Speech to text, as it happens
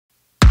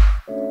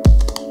I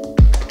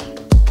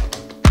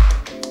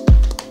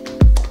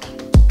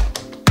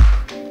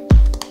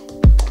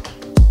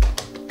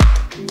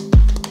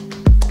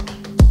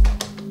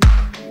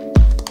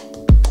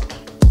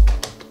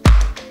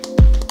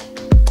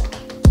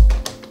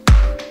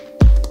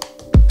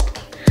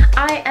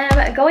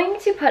am going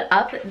to put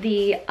up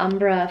the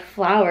Umbra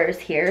flowers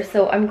here,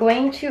 so I'm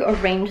going to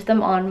arrange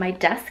them on my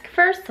desk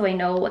first so I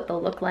know what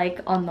they'll look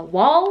like on the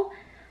wall,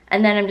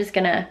 and then I'm just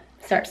gonna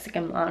start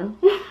sticking them on.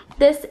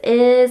 This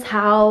is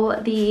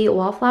how the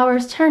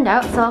wallflowers turned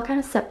out, so I'll kind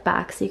of step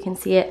back so you can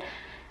see it.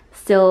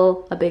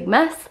 Still a big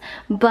mess,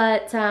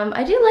 but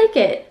I do like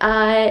it.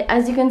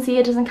 As you can see,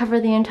 it doesn't cover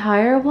the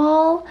entire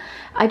wall.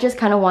 I just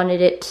kind of wanted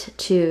it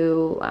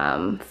to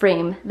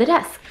frame the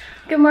desk.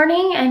 Good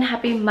morning and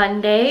happy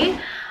Monday.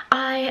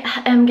 I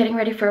am getting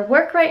ready for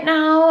work right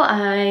now.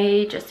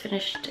 I just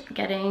finished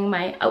getting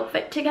my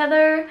outfit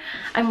together.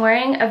 I'm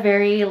wearing a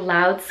very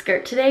loud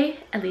skirt today,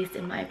 at least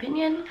in my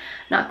opinion.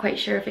 Not quite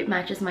sure if it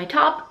matches my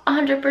top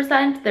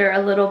 100%. They're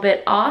a little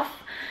bit off.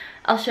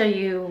 I'll show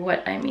you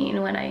what I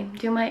mean when I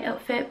do my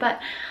outfit, but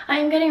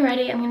I'm getting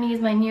ready. I'm going to use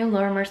my new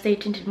Laura Mercier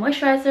Tinted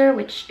Moisturizer,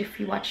 which, if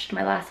you watched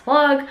my last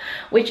vlog,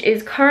 which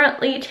is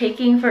currently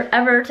taking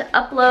forever to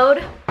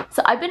upload.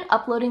 So I've been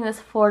uploading this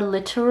for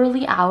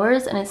literally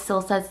hours, and it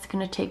still says it's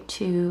going to take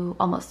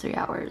almost 3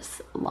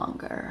 hours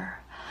longer.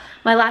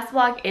 My last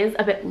vlog is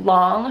a bit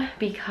long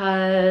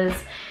because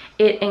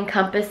it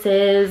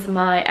encompasses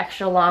my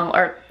extra long,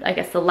 or I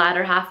guess the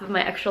latter half of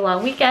my extra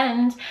long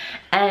weekend,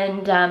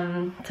 and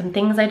some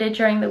things I did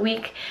during the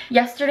week.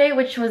 Yesterday,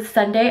 which was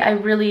Sunday, I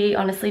really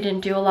honestly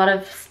didn't do a lot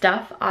of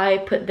stuff. I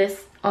put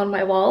this on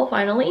my wall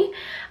finally.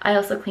 I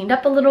also cleaned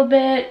up a little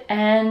bit,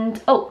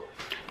 and oh,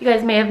 you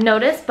guys may have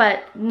noticed,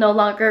 but no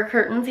longer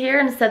curtains here.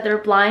 Instead, they're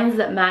blinds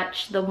that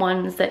match the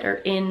ones that are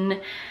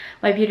in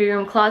my beauty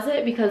room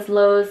closet, because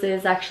Lowe's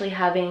is actually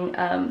having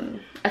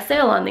a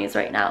sale on these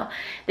right now.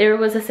 There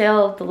was a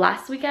sale the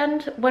last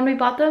weekend when we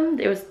bought them.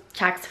 It was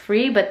tax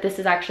free, but this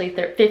is actually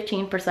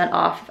 15%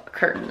 off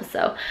curtains.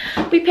 So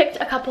we picked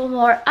a couple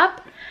more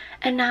up,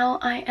 and now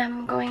I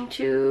am going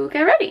to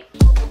get ready.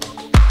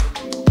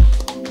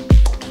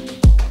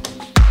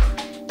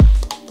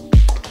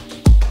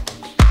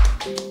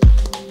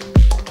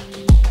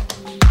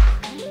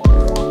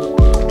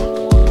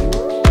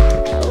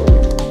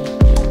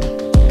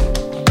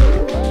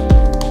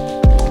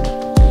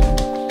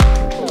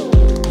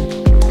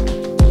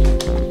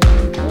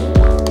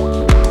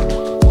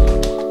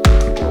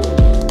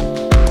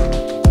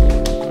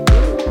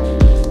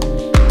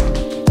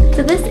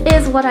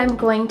 What I'm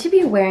going to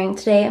be wearing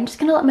today. I'm just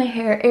gonna let my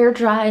hair air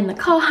dry in the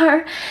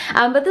car,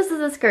 but this is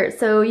a skirt,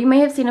 so you may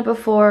have seen it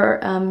before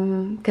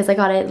because I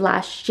got it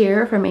last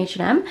year from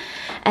H&M,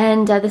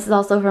 and this is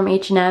also from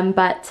H&M,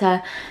 but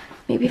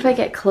maybe if I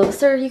get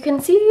closer you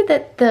can see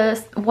that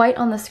the white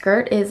on the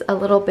skirt is a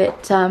little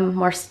bit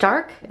more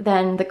stark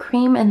than the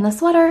cream in the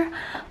sweater,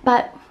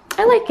 but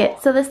I like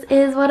it. So this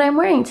is what I'm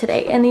wearing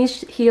today, and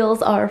these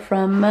heels are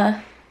from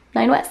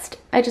Nine West.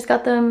 I just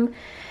got them.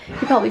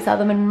 You probably saw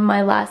them in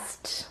my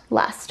last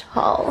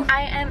haul.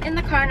 I am in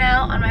the car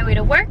now on my way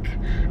to work.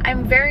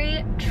 I'm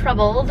very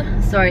troubled.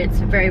 Sorry, it's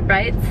very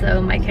bright,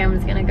 so my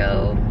camera's gonna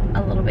go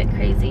a little bit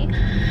crazy.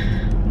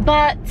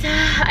 But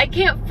I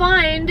can't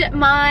find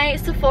my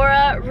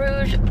Sephora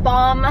Rouge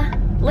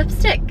Bomb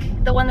lipstick.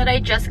 The one that I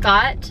just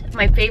got.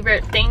 My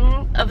favorite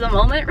thing of the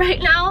moment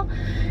right now.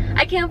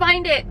 I can't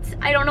find it.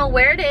 I don't know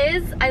where it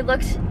is. I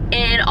looked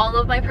in all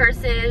of my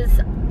purses,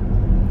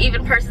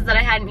 even purses that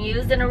I hadn't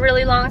used in a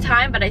really long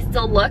time, but I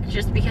still looked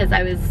just because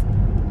I was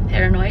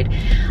paranoid.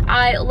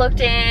 I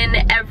looked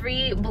in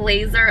every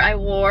blazer I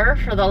wore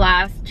for the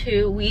last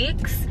 2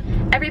 weeks,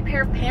 every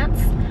pair of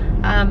pants,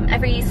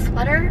 every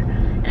sweater,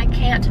 and I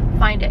can't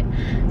find it.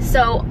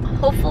 So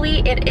hopefully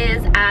it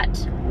is at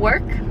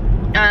work,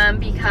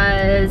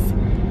 because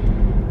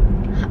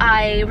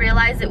I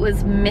realized it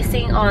was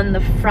missing on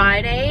the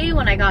Friday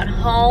when I got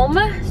home,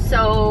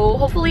 so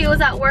hopefully it was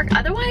at work.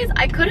 Otherwise,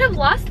 I could have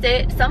lost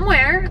it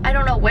somewhere. I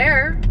don't know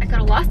where. I could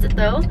have lost it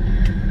though.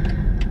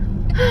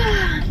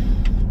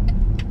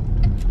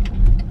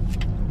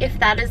 If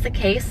that is the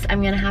case,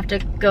 I'm gonna have to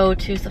go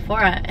to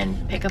Sephora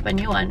and pick up a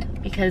new one,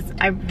 because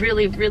I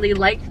really, really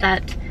like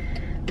that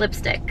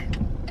lipstick.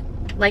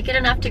 Like it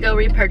enough to go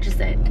repurchase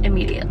it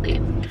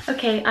immediately.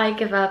 Okay, I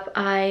give up.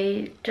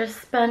 I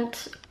just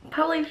spent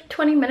probably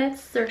 20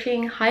 minutes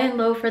searching high and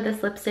low for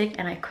this lipstick,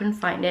 and I couldn't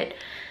find it.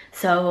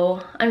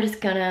 So I'm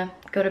just gonna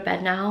go to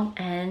bed now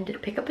and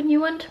pick up a new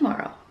one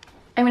tomorrow.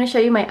 I'm gonna show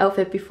you my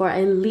outfit before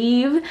I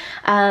leave.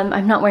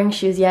 I'm not wearing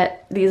shoes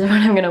yet. These are what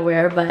I'm gonna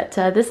wear, but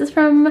this is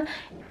from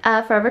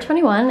Forever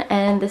 21,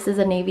 and this is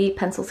a navy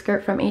pencil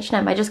skirt from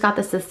H&M. I just got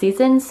this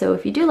season, so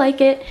if you do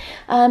like it,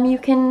 you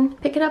can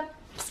pick it up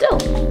still.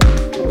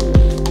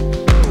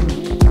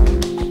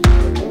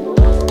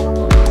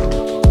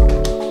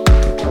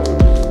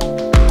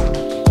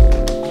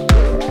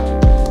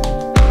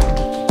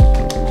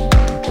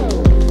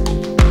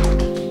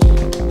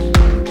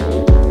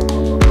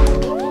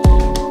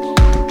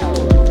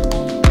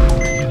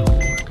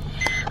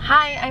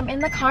 Hi, I'm in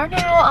the car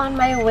now on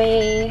my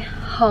way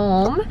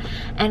home,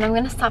 and I'm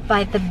gonna stop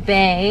by the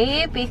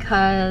bay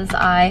because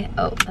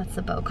oh, that's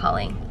the boat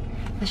calling.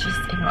 Let's just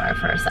ignore it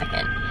for a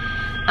second.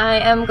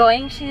 I am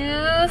going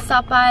to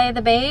stop by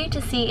the bay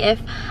to see if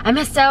I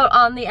missed out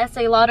on the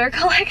Estee Lauder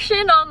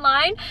collection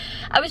online.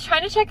 I was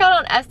trying to check out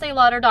on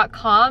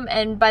esteelauder.com,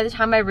 and by the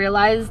time I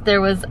realized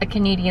there was a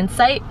Canadian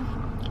site,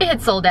 it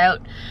had sold out.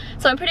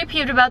 So I'm pretty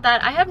peeved about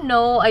that. I have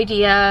no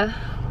idea.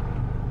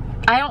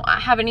 I don't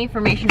have any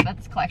information about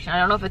this collection. I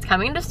don't know if it's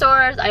coming to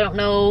stores. I don't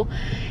know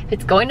if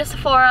it's going to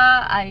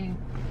Sephora. I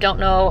don't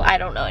know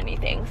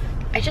anything.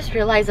 I just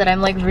realized that I'm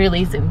like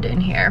really zoomed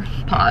in here.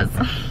 Pause.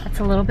 That's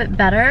a little bit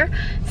better.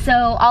 So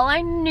all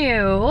I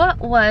knew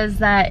was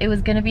that it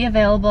was gonna be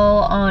available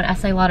on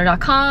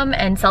esteelauder.com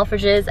and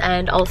Selfridges,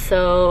 and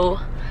also,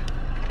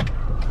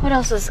 what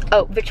else was,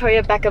 oh,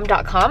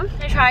 victoriabeckham.com.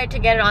 I tried to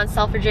get it on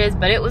Selfridges,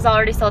 but it was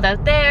already sold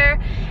out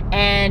there,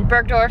 and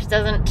Bergdorf's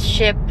doesn't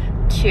ship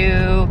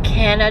to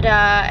Canada,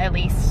 at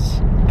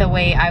least the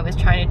way I was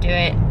trying to do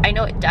it. I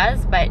know it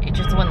does, but it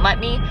just wouldn't let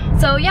me.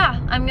 So yeah,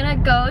 I'm gonna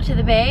go to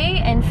the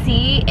bay and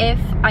see if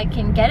I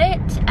can get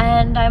it,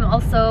 and I'm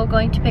also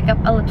going to pick up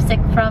a lipstick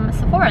from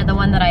Sephora, the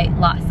one that I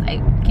lost. I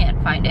can't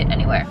find it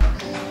anywhere.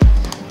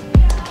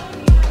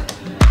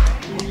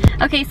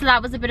 Okay, so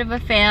that was a bit of a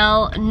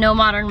fail. No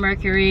Modern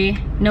Mercury,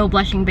 no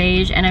Blushing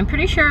Beige, and I'm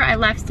pretty sure I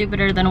left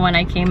stupider than when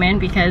I came in,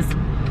 because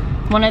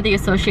one of the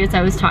associates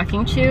I was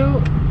talking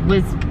to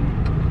was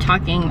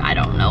talking, I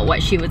don't know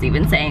what she was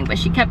even saying, but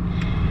she kept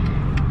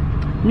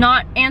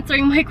not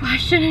answering my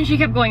question, and she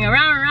kept going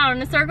around and around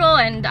in a circle,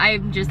 and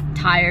I'm just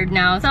tired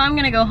now. So I'm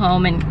gonna go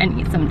home and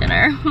eat some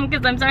dinner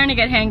because I'm starting to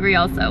get hangry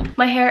also.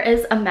 My hair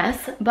is a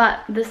mess,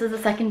 but this is the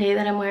second day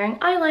that I'm wearing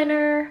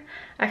eyeliner.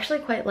 I actually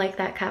quite like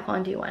that Kat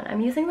Von D one.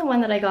 I'm using the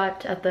one that I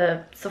got at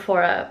the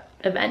Sephora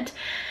event,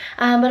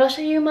 but I'll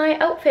show you my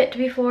outfit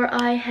before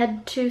I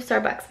head to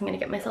Starbucks. I'm gonna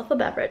get myself a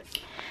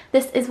beverage.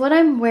 This is what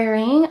I'm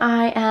wearing.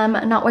 I am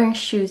not wearing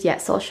shoes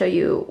yet, so I'll show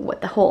you what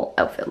the whole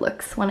outfit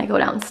looks when I go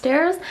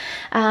downstairs.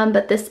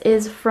 But this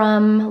is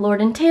from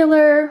Lord &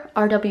 Taylor,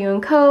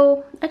 RW &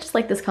 Co. I just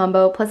like this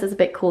combo, plus it's a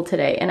bit cool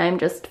today, and I'm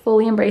just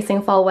fully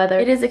embracing fall weather.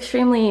 It is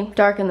extremely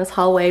dark in this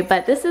hallway,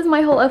 but this is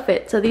my whole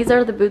outfit. So these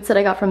are the boots that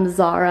I got from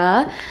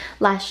Zara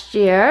last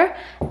year,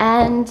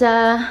 and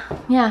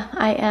yeah,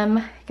 I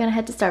am gonna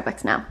head to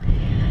Starbucks now.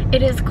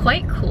 It is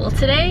quite cool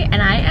today,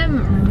 and I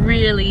am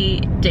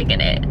really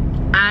digging it.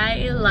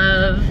 I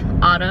love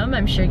autumn.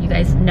 I'm sure you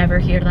guys never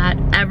hear that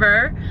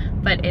ever,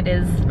 but it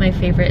is my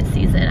favorite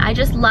season. I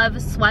just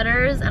love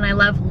sweaters and I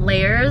love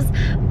layers,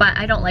 but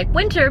I don't like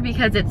winter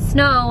because it's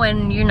snow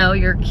and, you know,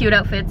 your cute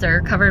outfits are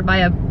covered by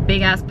a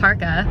big ass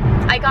parka.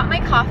 I got my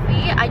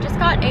coffee. I just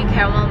got a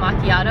caramel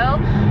macchiato.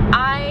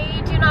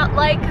 I do not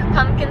like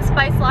pumpkin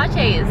spice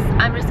lattes.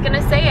 I'm just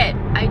gonna say it.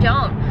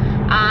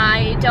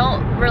 I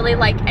don't really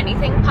like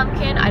anything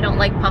pumpkin. I don't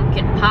like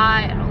pumpkin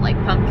pie. I don't like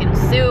pumpkin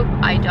soup.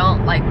 I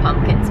don't like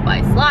pumpkin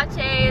spice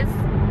lattes.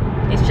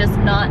 It's just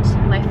not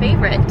my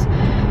favorite.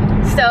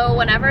 So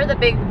whenever the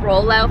big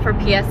rollout for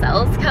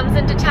PSLs comes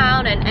into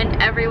town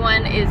and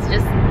everyone is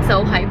just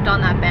so hyped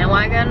on that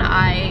bandwagon,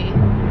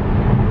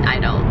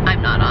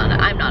 I'm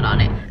not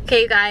on it.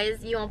 Okay, you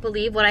guys, you won't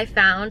believe what I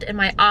found in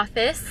my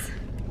office.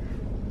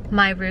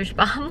 My Rouge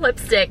Bomb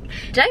lipstick.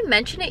 Did I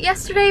mention it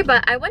yesterday?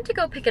 But I went to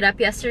go pick it up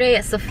yesterday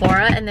at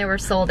Sephora and they were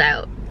sold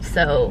out.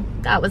 So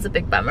that was a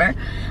big bummer.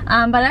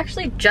 But I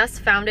actually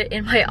just found it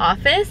in my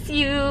office.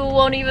 You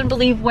won't even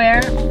believe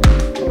where.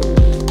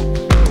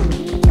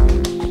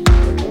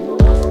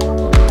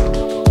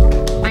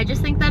 I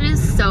just think that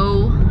is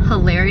so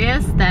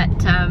hilarious that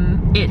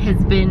it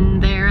has been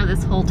there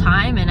this whole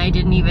time and I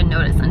didn't even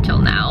notice until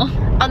now.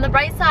 On the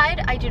bright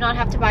side, I do not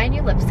have to buy a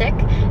new lipstick,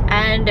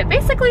 and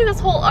basically this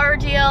whole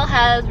ordeal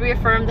has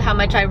reaffirmed how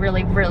much I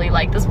really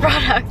like this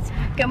product.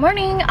 Good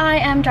morning, I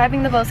am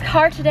driving the Beau's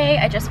car today.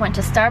 I just went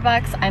to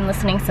Starbucks. I'm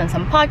listening to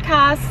some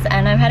podcasts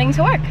and I'm heading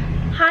to work.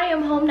 Hi,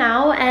 I'm home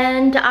now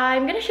and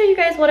I'm gonna show you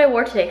guys what I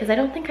wore today because I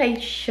don't think I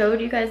showed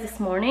you guys this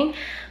morning.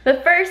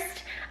 But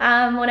first,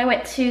 when I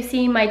went to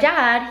see my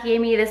dad, he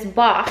gave me this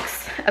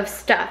box of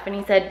stuff and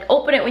he said,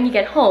 open it when you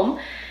get home.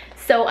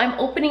 So I'm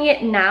opening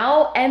it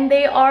now, and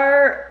they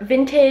are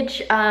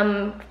vintage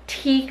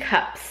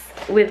teacups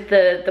with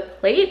the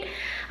plate.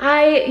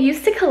 I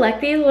used to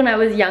collect these when I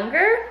was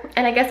younger,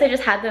 and I guess I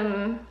just had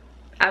them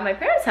at my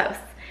parents' house.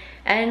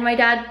 And my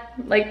dad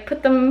like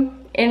put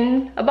them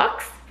in a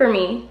box for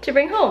me to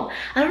bring home.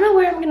 I don't know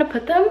where I'm gonna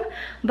put them,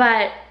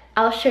 but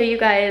I'll show you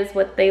guys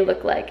what they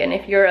look like. And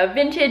if you're a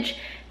vintage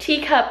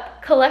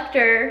teacup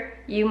collector,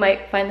 you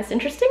might find this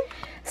interesting.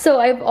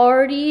 So I've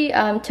already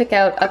took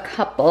out a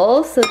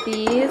couple. So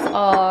these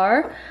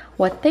are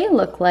what they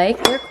look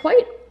like. They're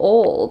quite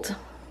old.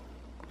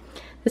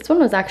 This one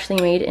was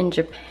actually made in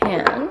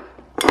Japan.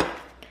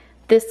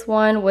 This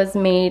one was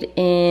made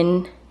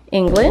in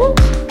England.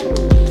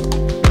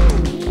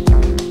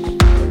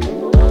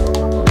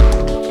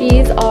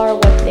 These are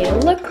what they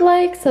look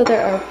like. So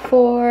there are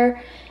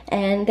 4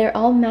 and they're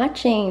all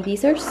matching.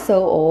 These are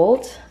so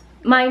old.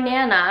 My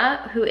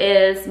Nana, who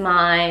is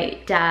my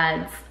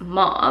dad's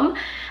mom,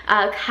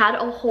 had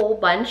a whole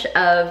bunch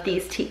of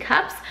these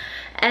teacups.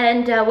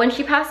 And when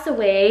she passed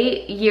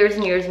away years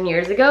and years and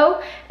years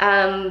ago,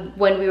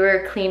 when we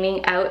were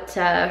cleaning out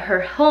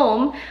her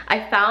home,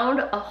 I found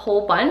a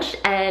whole bunch,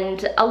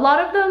 and a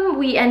lot of them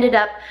we ended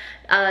up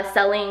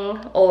selling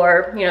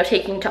or, you know,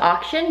 taking to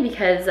auction,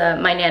 because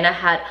my Nana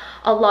had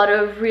a lot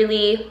of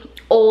really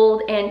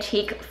old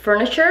antique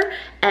furniture,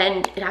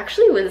 and it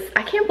actually was,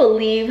 I can't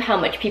believe how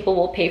much people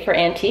will pay for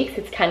antiques.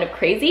 It's kind of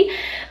crazy.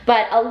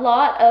 But a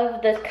lot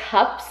of the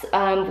cups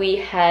we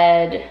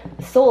had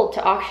sold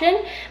to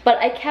auction, but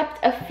I kept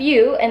a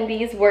few, and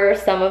these were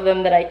some of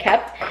them that I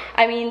kept.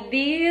 I mean,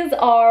 these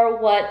are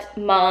what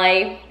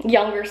my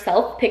younger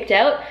self picked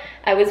out.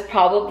 I was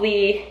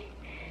probably,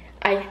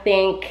 I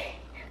think,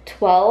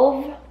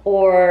 12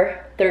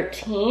 or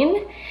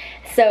 13.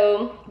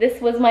 So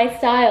this was my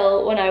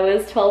style when I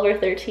was 12 or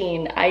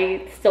 13.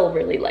 I still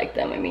really like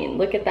them. I mean,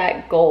 look at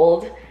that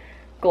gold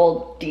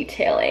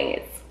detailing.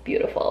 It's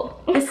beautiful.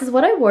 This is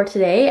what I wore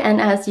today, and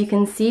as you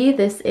can see,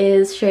 this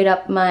is straight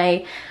up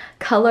my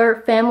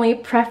color family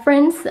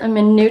preference. I'm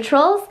in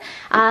neutrals.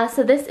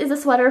 So this is a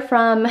sweater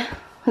from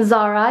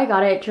Zara. I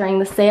got it during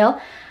the sale.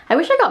 I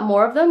wish I got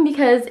more of them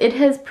because it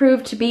has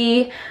proved to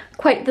be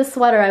quite the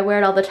sweater. I wear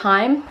it all the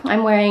time.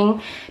 I'm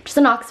wearing just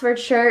an Oxford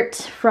shirt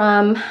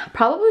from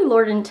probably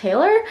Lord &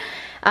 Taylor,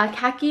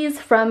 khakis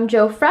from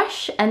Joe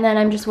Fresh, and then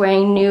I'm just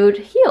wearing nude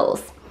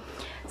heels.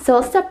 So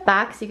I'll step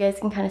back so you guys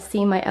can kind of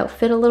see my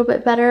outfit a little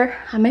bit better.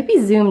 I might be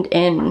zoomed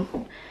in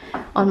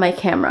on my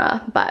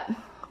camera, but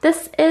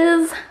this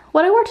is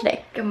what I wore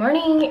today. Good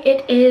morning,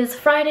 it is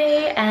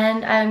Friday,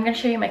 and I'm gonna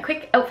show you my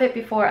quick outfit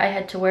before I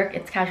head to work.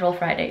 It's casual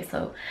Friday,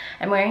 so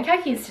I'm wearing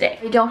khakis today.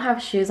 I don't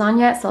have shoes on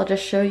yet, so I'll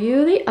just show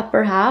you the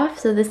upper half.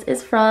 So this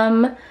is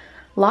from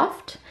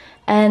Loft,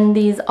 and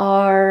these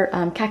are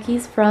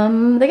khakis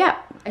from The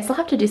Gap. I still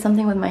have to do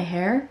something with my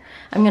hair.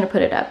 I'm gonna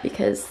put it up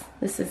because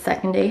this is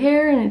second day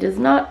hair and it does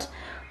not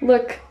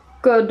look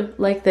good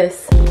like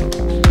this.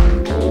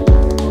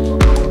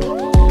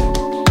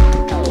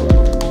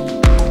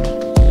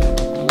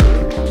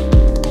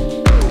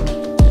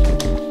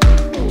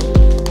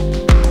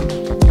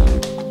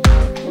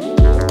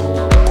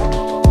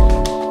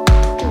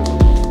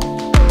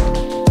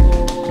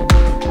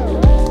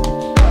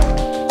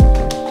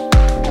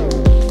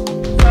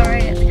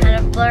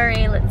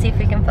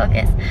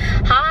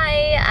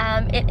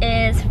 It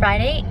is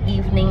Friday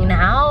evening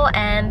now,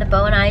 and the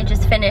Beau and I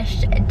just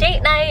finished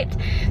date night.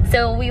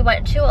 So we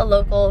went to a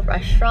local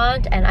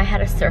restaurant, and I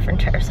had a surf and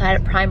turf, so I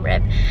had a prime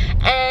rib,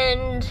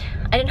 and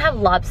I didn't have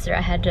lobster,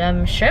 I had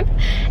shrimp,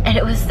 and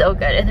it was so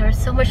good, and there was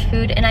so much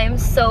food, and I am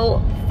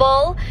so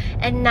full.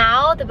 And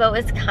now the Beau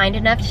is kind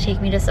enough to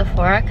take me to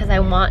Sephora because I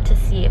want to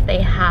see if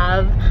they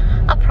have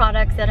a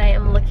product that I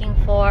am looking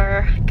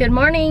for. Good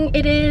morning,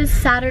 it is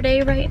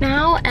Saturday right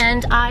now,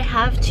 and I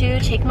have to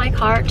take my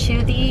car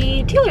to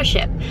the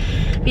dealership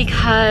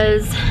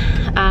because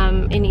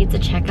it needs a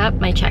checkup.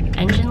 My check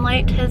engine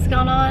light has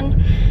gone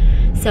on,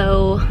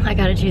 so I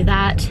gotta do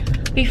that.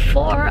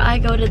 Before I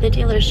go to the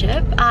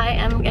dealership, I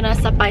am gonna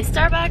stop by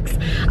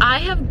Starbucks. I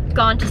have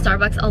gone to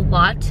Starbucks a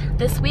lot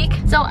this week.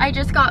 So I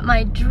just got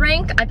my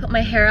drink. I put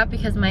my hair up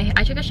because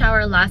I took a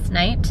shower last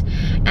night,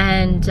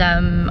 and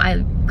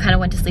I kind of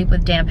went to sleep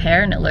with damp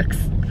hair and it looks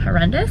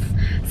horrendous.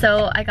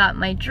 So I got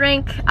my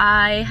drink.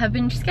 I have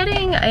been just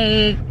getting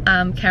a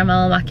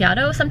caramel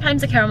macchiato,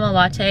 sometimes a caramel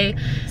latte.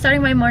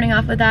 Starting my morning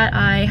off with that.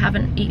 I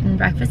haven't eaten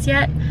breakfast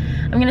yet.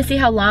 I'm gonna see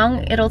how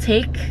long it'll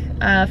take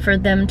for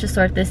them to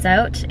sort this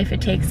out. If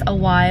it takes a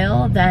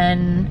while,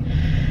 then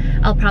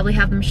I'll probably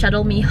have them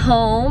shuttle me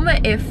home.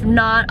 If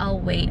not, I'll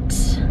wait.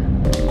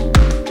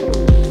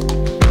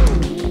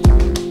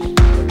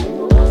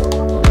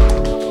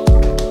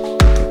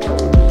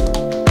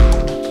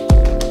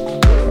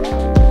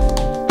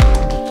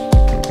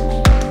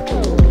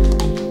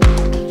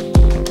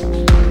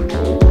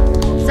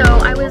 So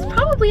I was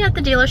probably at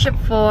the dealership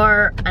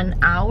for an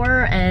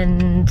hour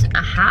and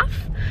a half.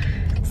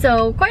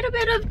 So quite a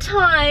bit of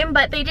time,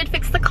 but they did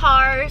fix the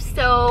car,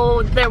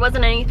 so there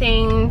wasn't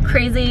anything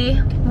crazy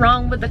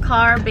wrong with the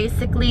car.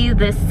 Basically,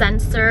 this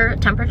sensor,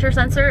 temperature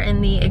sensor in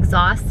the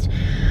exhaust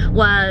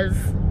was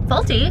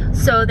faulty,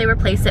 so they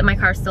replaced it. My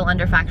car's still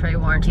under factory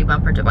warranty,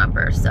 bumper to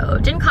bumper, so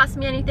it didn't cost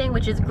me anything,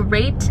 which is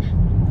great.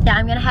 Yeah,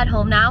 I'm gonna head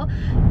home now.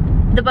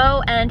 The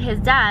Beau and his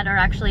dad are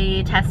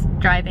actually test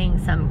driving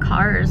some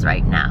cars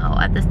right now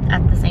at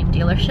the same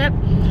dealership.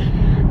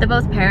 The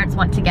Beau's parents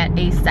want to get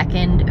a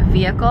second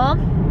vehicle,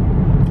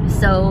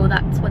 so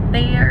that's what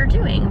they are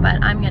doing,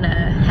 but I'm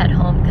gonna head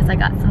home because I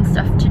got some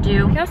stuff to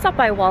do. I gotta stop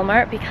by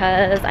Walmart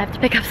because I have to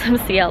pick up some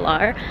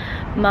CLR.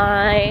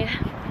 My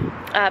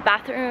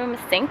bathroom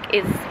sink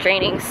is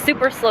draining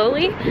super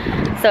slowly,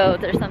 so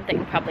there's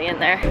something probably in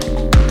there.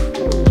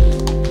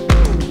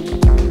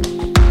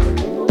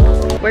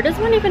 Where does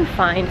one even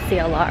find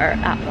CLR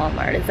at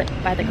Walmart? Is it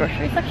by the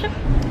grocery section?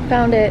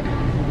 Found it.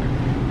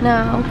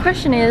 Now,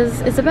 question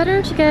is it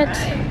better to get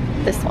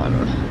this one?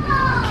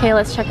 Okay,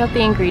 let's check out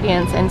the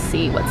ingredients and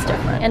see what's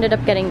different. Ended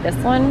up getting this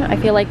one. I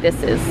feel like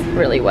this is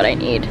really what I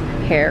need.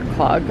 Hair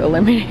clog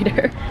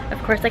eliminator.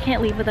 Of course, I can't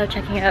leave without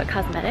checking out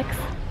cosmetics.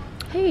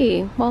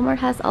 Hey, Walmart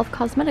has e.l.f.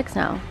 cosmetics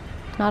now.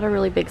 Not a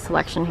really big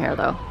selection here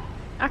though.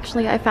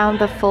 Actually, I found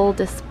the full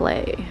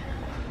display.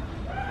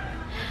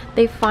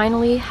 They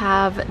finally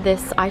have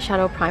this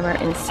eyeshadow primer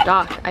in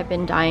stock. I've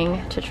been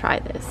dying to try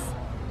this.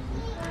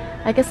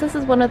 I guess this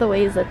is one of the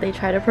ways that they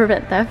try to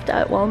prevent theft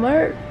at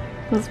Walmart.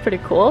 This is pretty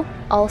cool.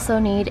 Also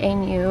need a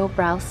new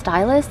Brow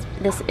Stylist.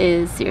 This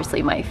is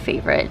seriously my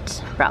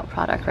favorite brow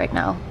product right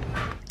now.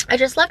 I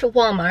just left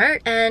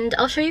Walmart and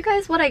I'll show you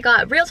guys what I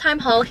got. Real-time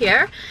haul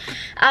here.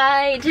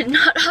 I did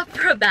not opt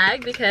for a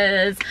bag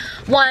because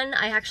one,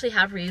 I actually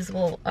have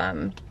reusable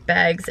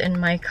bags in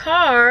my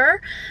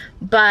car,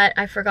 but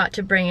I forgot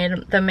to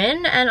bring them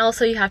in, and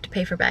also you have to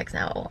pay for bags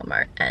now at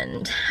Walmart,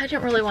 and I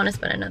didn't really want to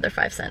spend another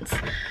 5 cents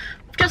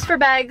just for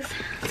bags.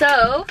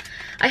 So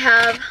I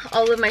have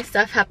all of my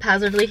stuff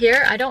haphazardly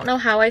here. I don't know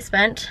how I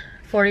spent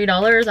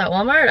 $40 at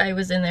Walmart. I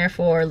was in there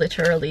for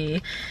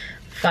literally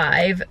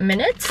 5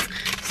 minutes.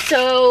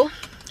 So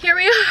here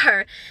we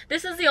are.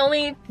 This is the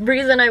only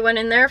reason I went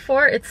in there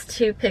for. It's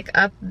to pick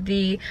up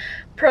the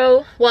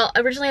Pro. Well,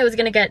 originally I was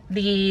gonna get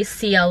the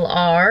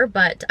CLR,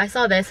 but I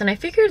saw this and I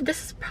figured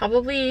this is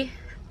probably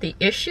the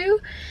issue.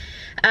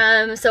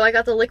 So I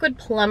got the Liquid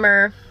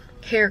Plumber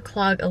Hair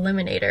Clog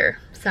Eliminator.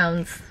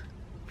 Sounds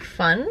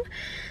fun.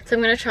 So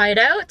I'm gonna try it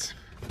out.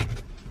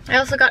 I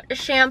also got a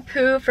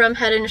shampoo from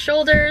Head and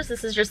Shoulders.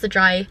 This is just the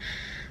dry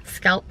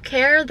scalp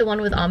care, the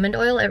one with almond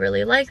oil. I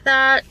really like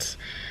that.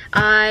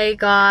 I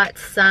got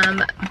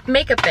some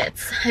makeup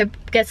bits. I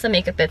guess the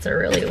makeup bits are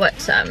really what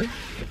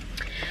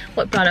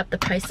brought up the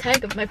price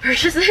tag of my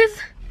purchases.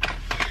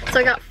 So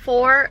I got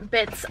 4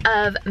 bits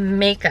of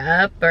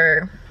makeup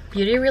or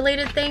beauty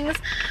related things.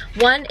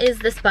 One is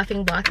this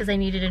buffing block because I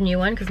needed a new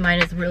one because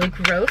mine is really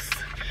gross.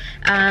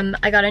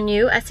 I got a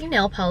new Essie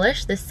nail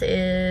polish. This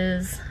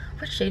is,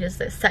 what shade is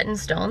this? Set in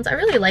Stones. I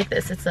really like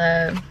this. It's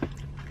a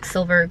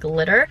silver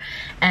glitter,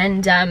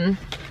 and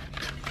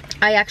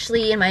I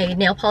actually, in my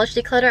nail polish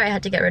declutter, I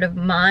had to get rid of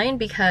mine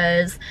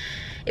because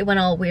it went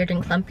all weird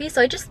and clumpy,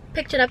 so I just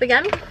picked it up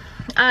again.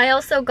 I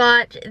also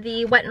got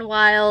the Wet n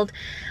Wild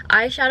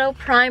eyeshadow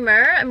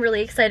primer. I'm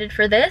really excited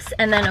for this,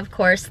 and then of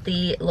course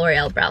the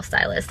L'Oreal Brow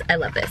Stylist. I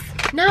love this.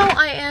 Now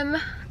I am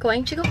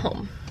going to go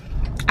home.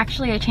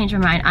 Actually, I changed my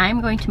mind.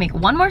 I'm going to make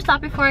one more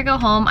stop before I go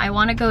home. I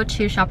want to go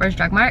to Shoppers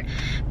Drug Mart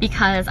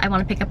because I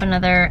want to pick up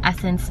another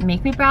Essence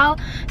Make Me Brow.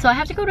 So I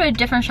have to go to a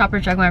different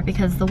Shoppers Drug Mart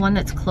because the one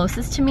that's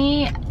closest to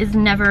me is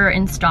never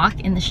in stock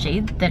in the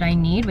shade that I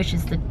need, which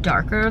is the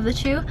darker of the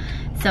two.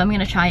 So I'm going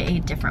to try a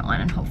different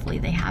one and hopefully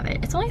they have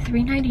it. It's only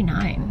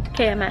 $3.99.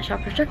 Okay, I'm at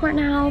Shoppers Drug Mart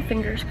now.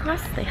 Fingers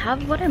crossed they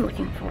have what I'm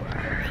looking for.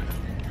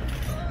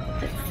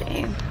 Let's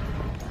see.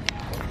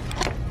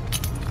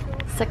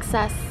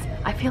 Success.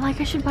 I feel like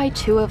I should buy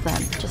 2 of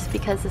them just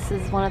because this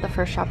is one of the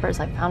first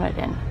Shoppers I found it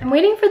in. I'm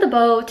waiting for the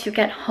beau to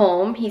get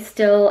home. He's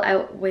still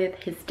out with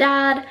his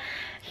dad.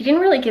 He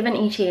didn't really give an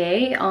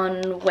ETA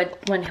on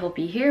when he'll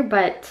be here,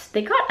 but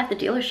they got at the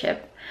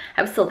dealership.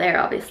 I was still there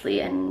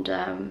obviously, and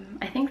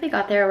I think they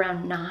got there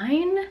around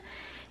 9,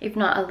 if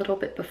not a little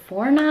bit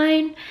before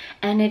 9,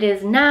 and it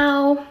is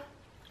now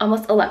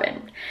almost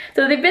 11.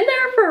 So they've been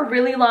there for a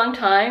really long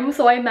time,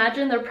 so I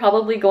imagine they're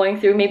probably going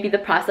through maybe the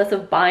process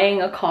of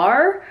buying a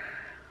car.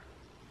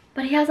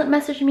 But he hasn't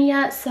messaged me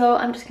yet, so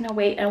I'm just gonna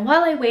wait. And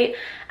while I wait,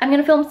 I'm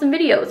gonna film some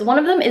videos. One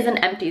of them is an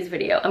empties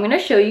video. I'm gonna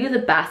show you the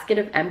basket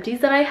of empties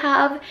that I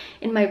have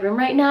in my room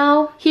right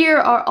now. Here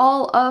are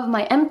all of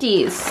my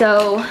empties.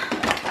 So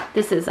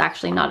this is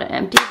actually not an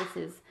empty,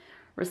 this is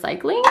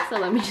recycling. So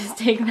let me just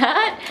take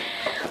that.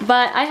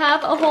 But I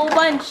have a whole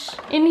bunch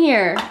in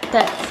here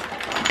that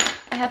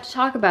I have to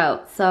talk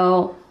about,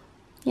 so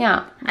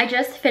yeah. I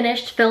just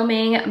finished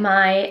filming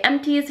my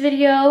empties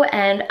video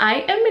and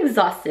I am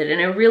exhausted, and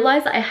I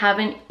realize I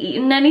haven't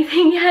eaten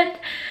anything yet.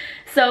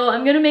 So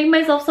I'm gonna make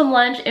myself some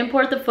lunch,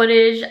 import the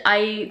footage.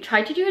 I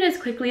tried to do it as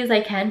quickly as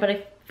I can, but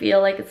I feel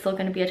like it's still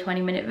gonna be a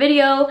 20-minute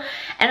video.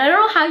 And I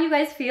don't know how you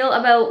guys feel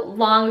about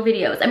long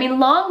videos. I mean,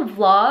 long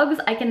vlogs,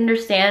 I can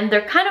understand.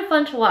 They're kind of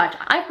fun to watch.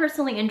 I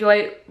personally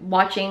enjoy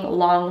watching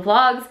long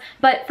vlogs,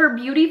 but for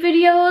beauty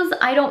videos,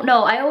 I don't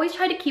know. I always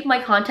try to keep my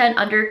content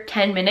under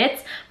 10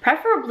 minutes.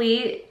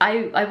 Preferably,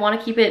 I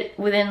wanna keep it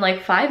within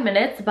like 5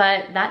 minutes,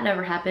 but that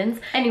never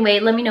happens. Anyway,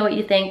 let me know what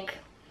you think.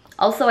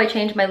 Also, I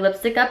changed my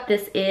lipstick up.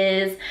 This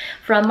is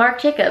from Marc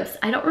Jacobs.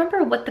 I don't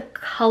remember what the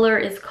color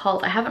is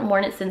called. I haven't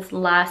worn it since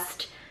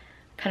last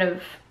kind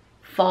of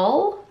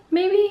fall,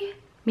 maybe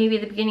the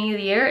beginning of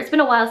the year. It's been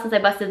a while since I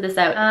busted this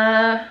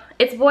out.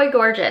 It's Boy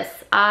Gorgeous.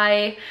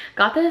 I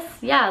got this,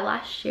 yeah,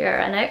 last year,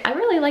 and I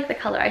really like the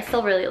color. I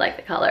still really like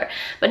the color.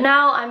 But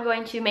now I'm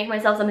going to make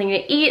myself something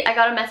to eat. I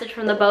got a message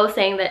from the beau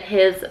saying that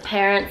his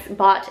parents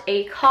bought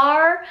a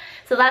car,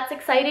 so that's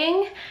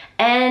exciting.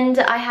 And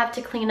I have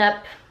to clean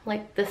up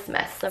like this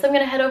mess. So I'm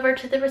gonna head over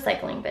to the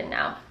recycling bin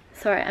now.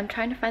 Sorry, I'm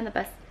trying to find the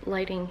best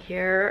lighting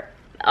here.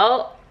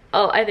 Oh,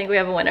 Oh, I think we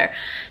have a winner.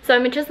 So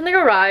I'm just in the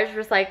garage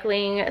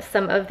recycling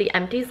some of the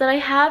empties that I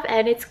have,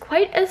 and it's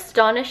quite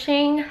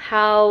astonishing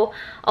how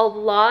a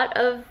lot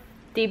of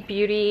the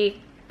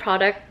beauty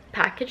product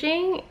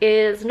packaging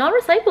is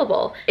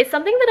non-recyclable. It's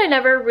something that I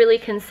never really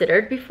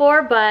considered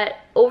before, but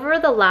over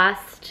the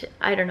last,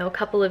 I don't know,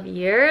 couple of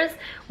years,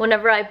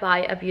 whenever I buy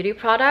a beauty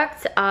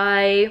product,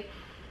 I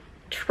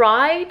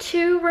try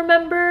to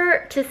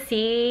remember to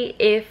see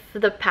if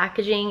the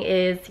packaging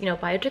is, you know,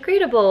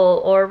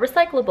 biodegradable or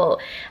recyclable.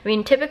 I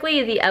mean,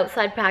 typically the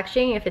outside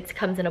packaging, if it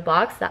comes in a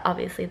box, that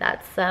obviously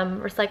that's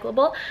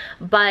recyclable,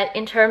 but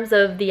in terms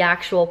of the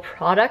actual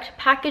product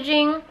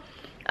packaging,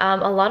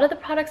 a lot of the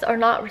products are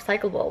not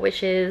recyclable,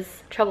 which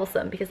is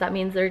troublesome because that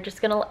means they're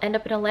just gonna end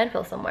up in a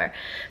landfill somewhere.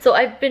 So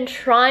I've been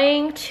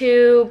trying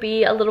to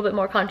be a little bit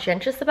more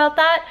conscientious about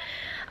that.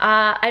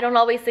 I don't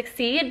always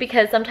succeed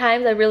because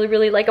sometimes I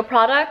really like a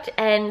product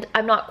and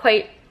I'm not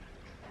quite,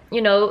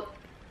 you know,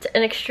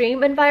 an extreme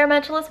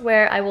environmentalist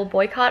where I will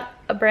boycott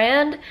a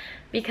brand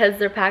because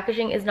their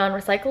packaging is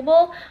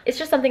non-recyclable. It's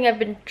just something I've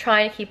been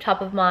trying to keep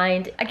top of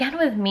mind. Again,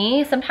 with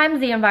me, sometimes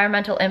the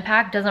environmental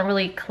impact doesn't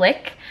really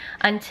click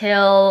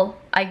until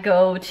I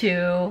go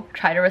to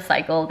try to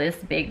recycle this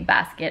big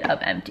basket of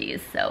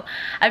empties. So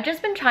I've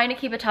just been trying to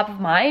keep it top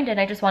of mind, and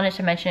I just wanted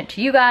to mention it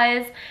to you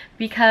guys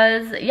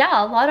because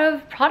yeah, a lot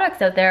of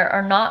products out there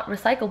are not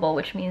recyclable,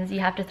 which means you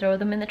have to throw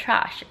them in the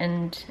trash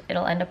and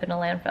it'll end up in a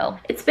landfill.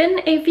 It's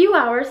been a few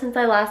hours since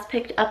I last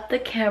picked up the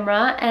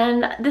camera,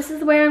 and this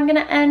is where I'm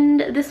gonna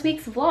end this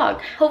week's vlog.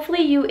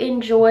 Hopefully you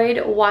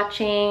enjoyed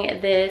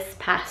watching this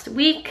past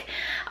week.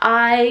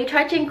 I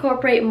tried to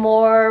incorporate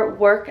more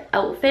work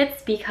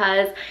outfits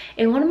because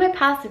in one of my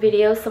past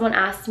videos, someone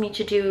asked me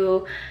to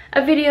do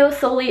a video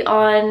solely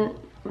on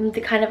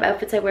the kind of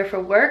outfits I wear for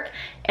work,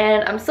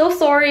 and I'm so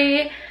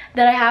sorry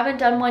that I haven't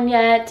done one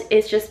yet.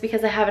 It's just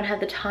because I haven't had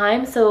the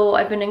time, so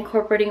I've been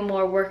incorporating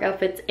more work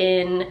outfits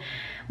in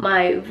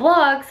my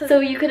vlogs so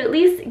you could at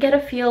least get a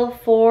feel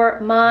for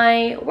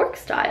my work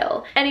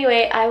style.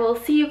 Anyway, I will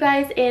see you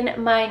guys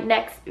in my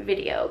next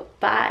video.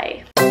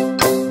 Bye.